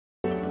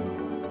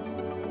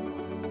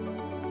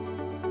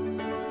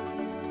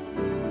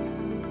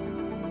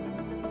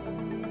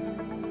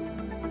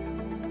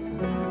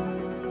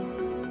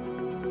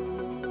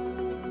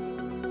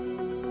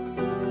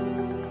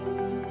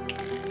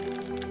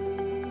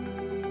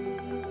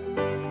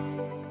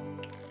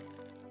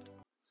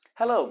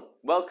Hello,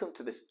 welcome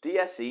to this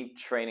DSE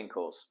training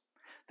course.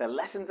 The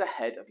lessons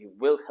ahead of you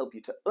will help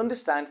you to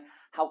understand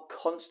how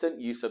constant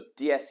use of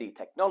DSE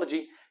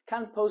technology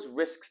can pose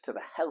risks to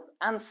the health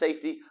and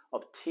safety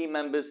of team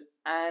members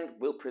and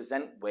will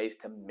present ways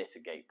to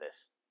mitigate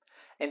this.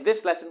 In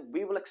this lesson,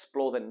 we will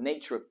explore the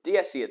nature of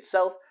DSE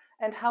itself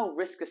and how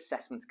risk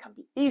assessments can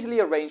be easily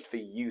arranged for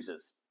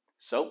users.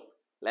 So,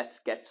 let's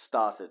get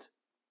started.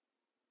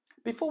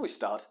 Before we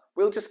start,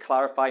 we'll just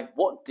clarify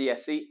what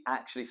DSE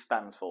actually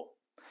stands for.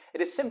 It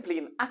is simply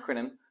an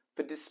acronym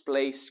for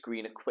display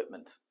screen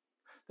equipment.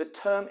 The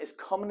term is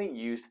commonly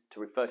used to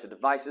refer to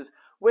devices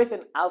with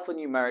an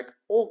alphanumeric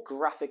or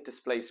graphic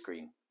display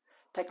screen.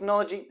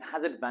 Technology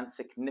has advanced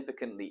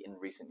significantly in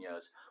recent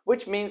years,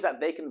 which means that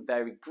they can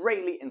vary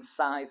greatly in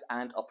size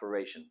and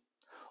operation.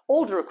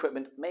 Older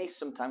equipment may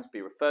sometimes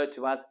be referred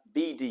to as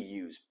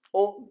VDUs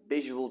or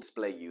visual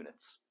display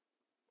units.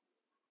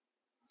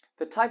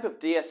 The type of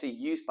DSE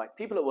used by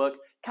people at work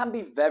can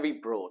be very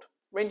broad,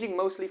 ranging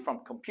mostly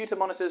from computer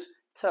monitors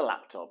to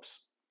laptops.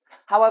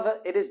 However,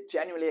 it is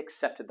generally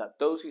accepted that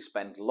those who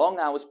spend long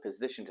hours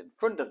positioned in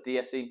front of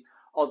DSE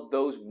are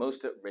those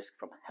most at risk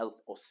from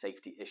health or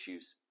safety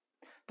issues.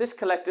 This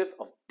collective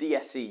of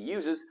DSE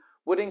users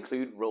would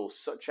include roles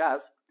such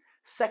as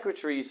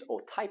secretaries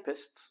or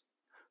typists,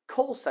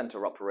 call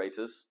center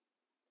operators,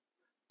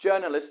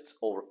 journalists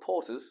or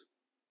reporters,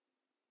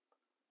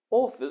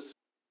 authors,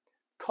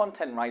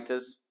 content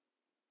writers,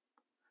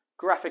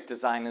 graphic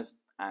designers,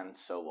 and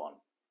so on.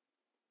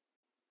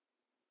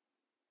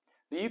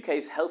 The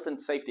UK's Health and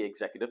Safety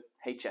Executive,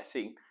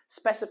 HSE,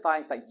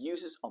 specifies that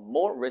users are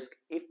more at risk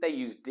if they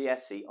use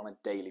DSE on a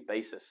daily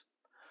basis.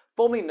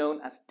 Formerly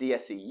known as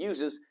DSE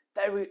users,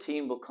 their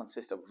routine will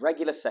consist of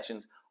regular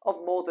sessions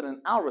of more than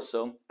an hour or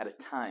so at a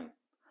time.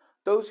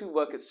 Those who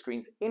work at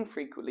screens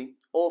infrequently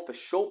or for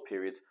short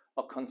periods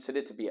are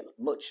considered to be at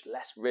much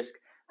less risk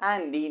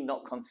and need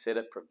not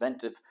consider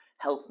preventive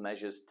health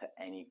measures to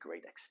any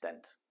great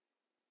extent.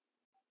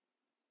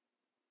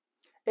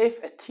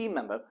 If a team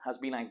member has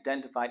been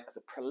identified as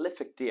a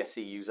prolific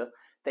DSE user,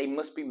 they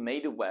must be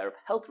made aware of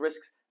health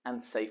risks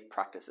and safe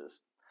practices.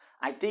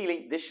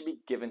 Ideally, this should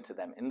be given to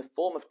them in the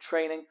form of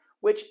training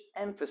which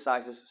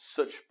emphasizes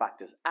such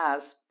factors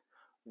as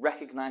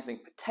recognizing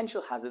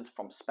potential hazards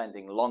from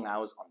spending long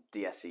hours on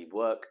DSE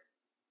work,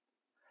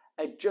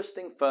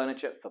 adjusting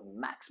furniture for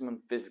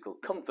maximum physical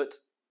comfort,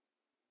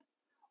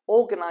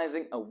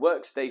 organizing a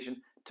workstation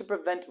to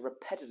prevent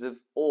repetitive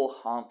or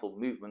harmful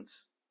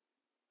movements,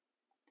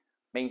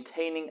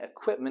 maintaining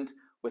equipment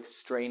with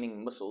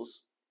straining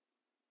muscles,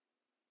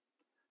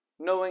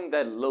 knowing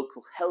their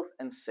local health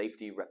and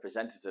safety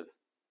representative.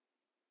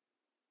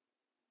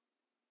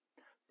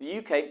 The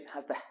UK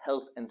has the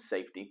Health and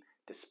Safety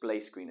Display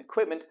Screen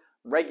Equipment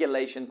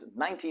Regulations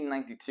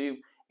 1992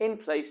 in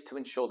place to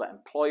ensure that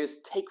employers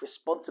take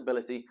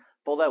responsibility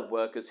for their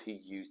workers who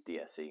use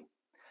DSE.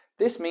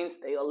 This means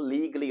they are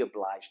legally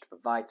obliged to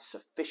provide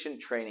sufficient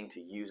training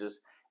to users,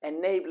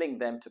 enabling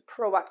them to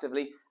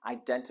proactively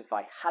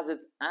identify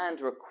hazards and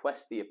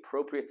request the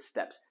appropriate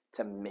steps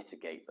to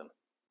mitigate them.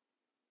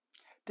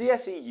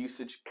 DSE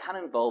usage can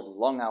involve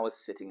long hours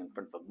sitting in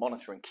front of a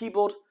monitor and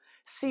keyboard,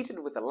 seated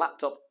with a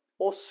laptop,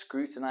 or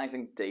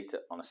scrutinizing data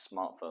on a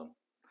smartphone.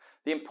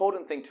 The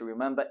important thing to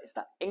remember is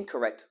that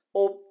incorrect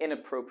or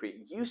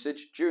inappropriate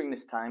usage during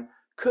this time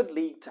could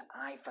lead to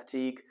eye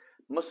fatigue,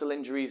 muscle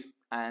injuries,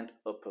 and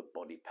upper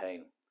body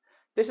pain.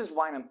 This is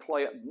why an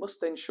employer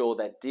must ensure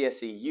their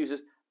DSE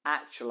users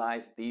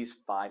actualize these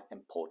 5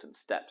 important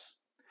steps.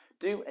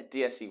 Do a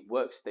DSE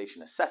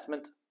workstation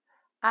assessment,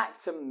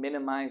 act to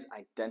minimize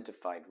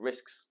identified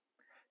risks,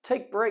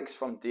 take breaks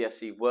from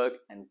DSE work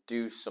and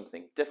do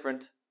something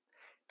different,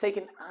 take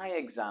an eye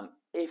exam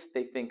if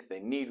they think they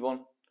need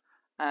one,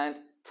 and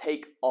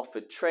take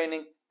offered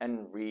training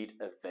and read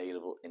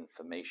available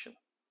information.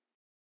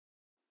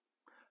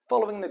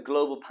 Following the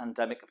global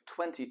pandemic of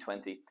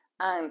 2020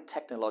 and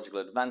technological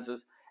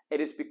advances, it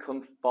has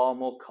become far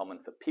more common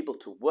for people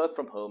to work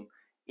from home,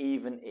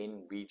 even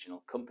in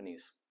regional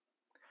companies.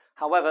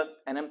 However,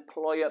 an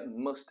employer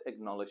must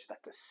acknowledge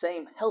that the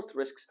same health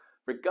risks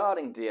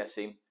regarding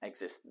DSE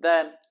exist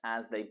there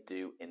as they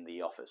do in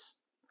the office.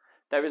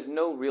 There is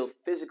no real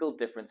physical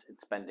difference in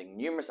spending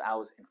numerous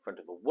hours in front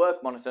of a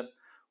work monitor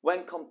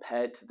when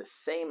compared to the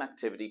same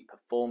activity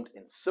performed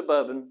in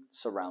suburban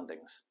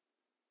surroundings.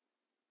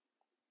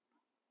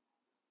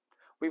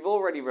 We've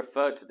already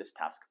referred to this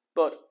task,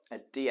 but a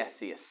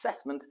DSE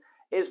assessment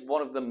is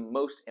one of the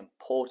most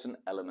important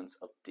elements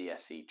of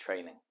DSE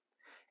training.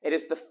 It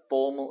is the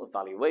formal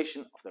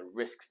evaluation of the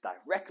risks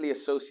directly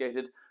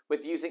associated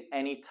with using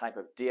any type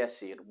of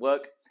DSE at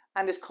work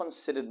and is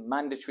considered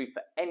mandatory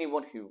for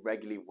anyone who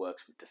regularly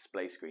works with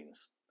display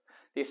screens.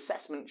 The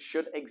assessment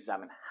should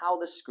examine how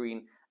the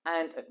screen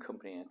and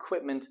accompanying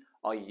equipment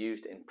are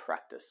used in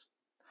practice.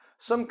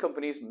 Some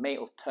companies may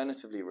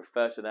alternatively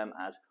refer to them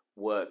as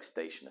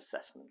workstation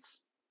assessments.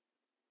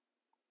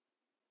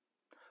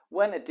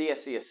 When a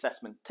DSE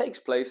assessment takes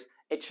place,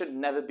 it should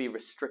never be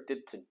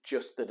restricted to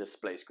just the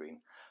display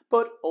screen,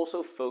 but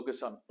also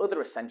focus on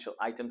other essential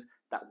items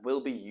that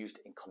will be used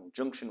in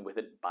conjunction with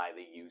it by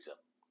the user.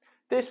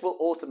 This will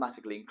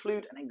automatically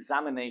include an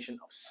examination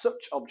of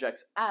such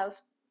objects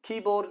as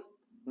keyboard,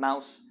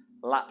 mouse,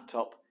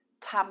 laptop,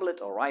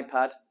 tablet or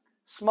iPad,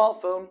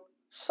 smartphone,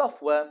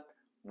 software,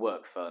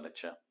 work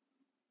furniture.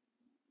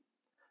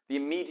 The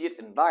immediate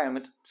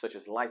environment, such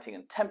as lighting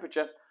and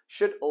temperature,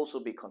 should also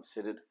be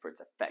considered for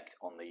its effect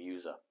on the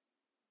user.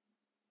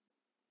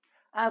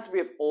 As we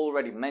have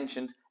already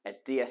mentioned, a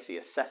DSE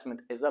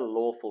assessment is a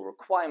lawful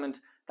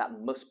requirement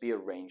that must be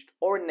arranged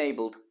or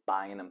enabled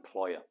by an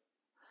employer.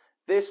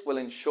 This will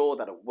ensure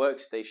that a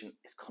workstation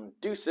is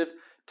conducive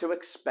to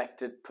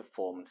expected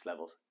performance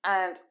levels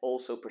and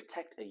also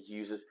protect a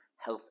user's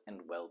health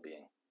and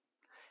well-being.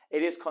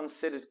 It is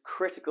considered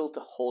critical to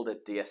hold a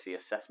DSE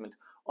assessment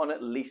on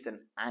at least an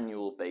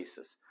annual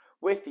basis,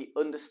 with the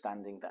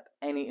understanding that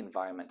any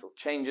environmental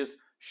changes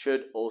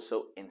should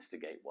also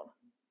instigate one.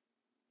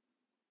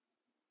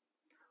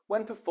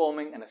 When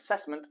performing an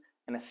assessment,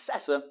 an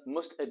assessor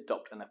must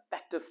adopt an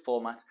effective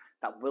format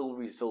that will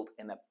result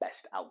in a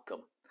best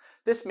outcome.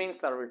 This means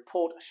that a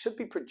report should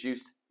be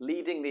produced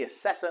leading the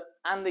assessor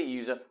and the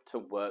user to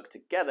work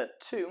together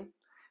to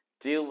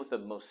deal with the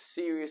most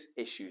serious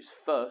issues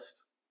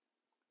first,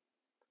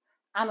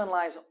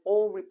 analyze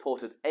all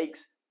reported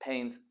aches,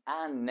 pains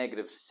and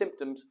negative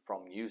symptoms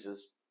from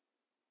users,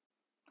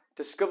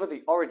 discover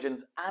the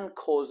origins and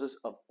causes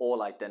of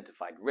all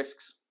identified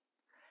risks,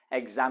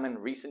 examine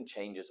recent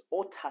changes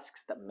or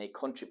tasks that may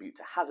contribute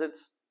to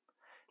hazards,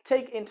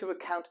 take into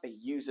account a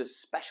user's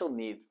special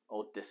needs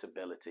or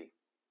disability.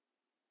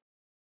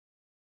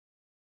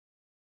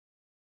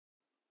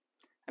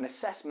 An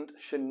assessment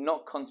should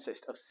not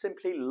consist of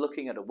simply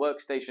looking at a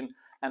workstation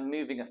and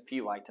moving a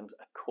few items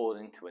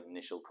according to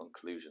initial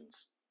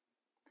conclusions.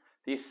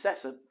 The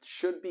assessor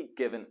should be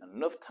given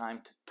enough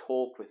time to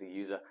talk with the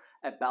user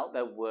about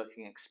their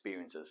working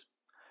experiences.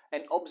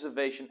 An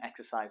observation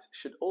exercise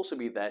should also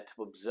be there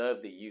to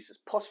observe the user's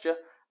posture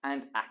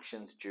and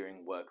actions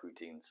during work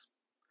routines.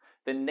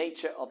 The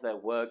nature of their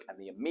work and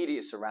the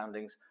immediate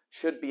surroundings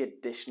should be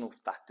additional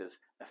factors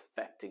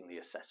affecting the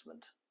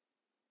assessment.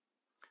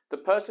 The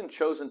person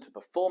chosen to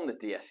perform the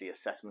DSE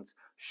assessments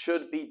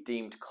should be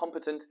deemed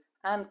competent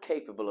and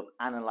capable of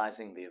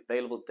analysing the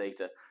available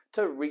data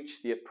to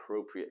reach the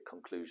appropriate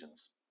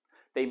conclusions.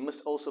 They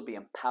must also be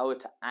empowered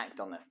to act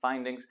on their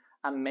findings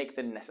and make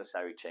the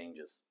necessary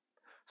changes.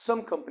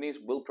 Some companies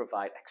will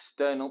provide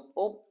external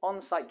or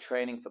on-site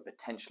training for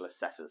potential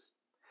assessors.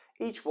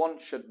 Each one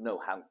should know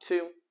how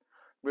to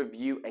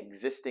review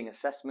existing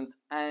assessments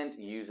and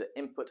user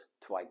input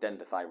to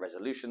identify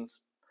resolutions,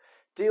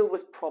 deal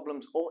with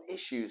problems or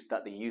issues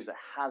that the user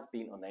has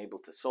been unable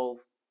to solve,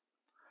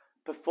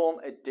 perform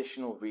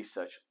additional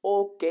research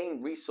or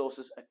gain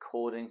resources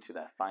according to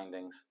their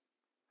findings,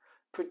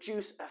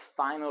 produce a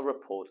final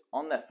report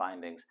on their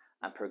findings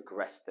and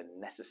progress the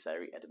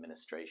necessary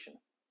administration.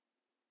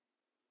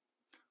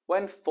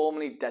 When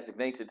formally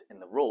designated in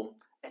the role,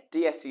 a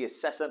DSE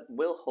assessor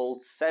will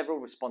hold several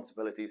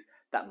responsibilities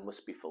that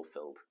must be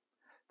fulfilled.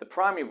 The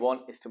primary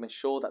one is to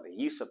ensure that the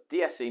use of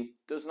DSE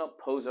does not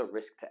pose a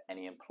risk to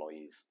any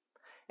employees.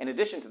 In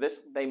addition to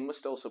this, they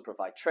must also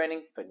provide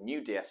training for new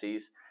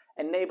DSEs,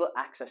 enable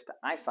access to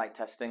eyesight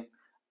testing,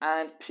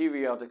 and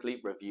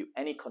periodically review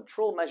any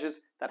control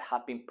measures that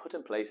have been put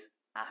in place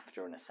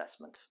after an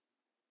assessment.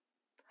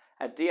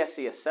 A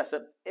DSE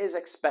assessor is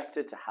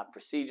expected to have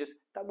procedures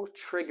that will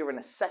trigger an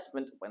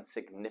assessment when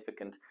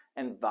significant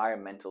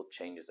environmental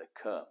changes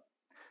occur.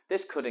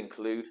 This could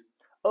include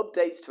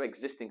updates to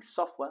existing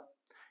software,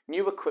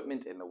 new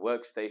equipment in the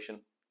workstation,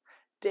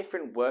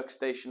 different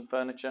workstation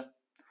furniture,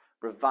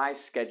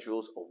 revised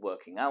schedules or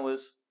working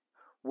hours,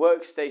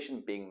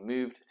 workstation being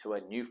moved to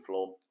a new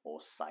floor or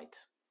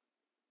site.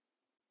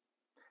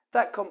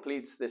 That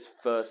completes this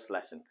first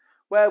lesson,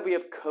 where we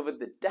have covered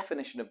the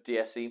definition of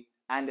DSE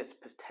and its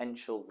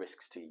potential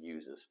risks to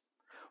users.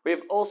 We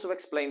have also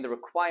explained the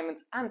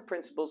requirements and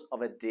principles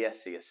of a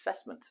DSE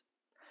assessment.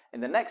 In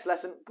the next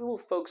lesson, we will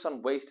focus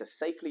on ways to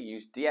safely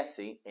use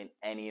DSE in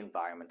any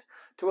environment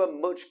to a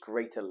much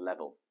greater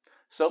level.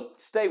 So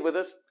stay with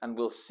us and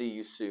we'll see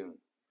you soon.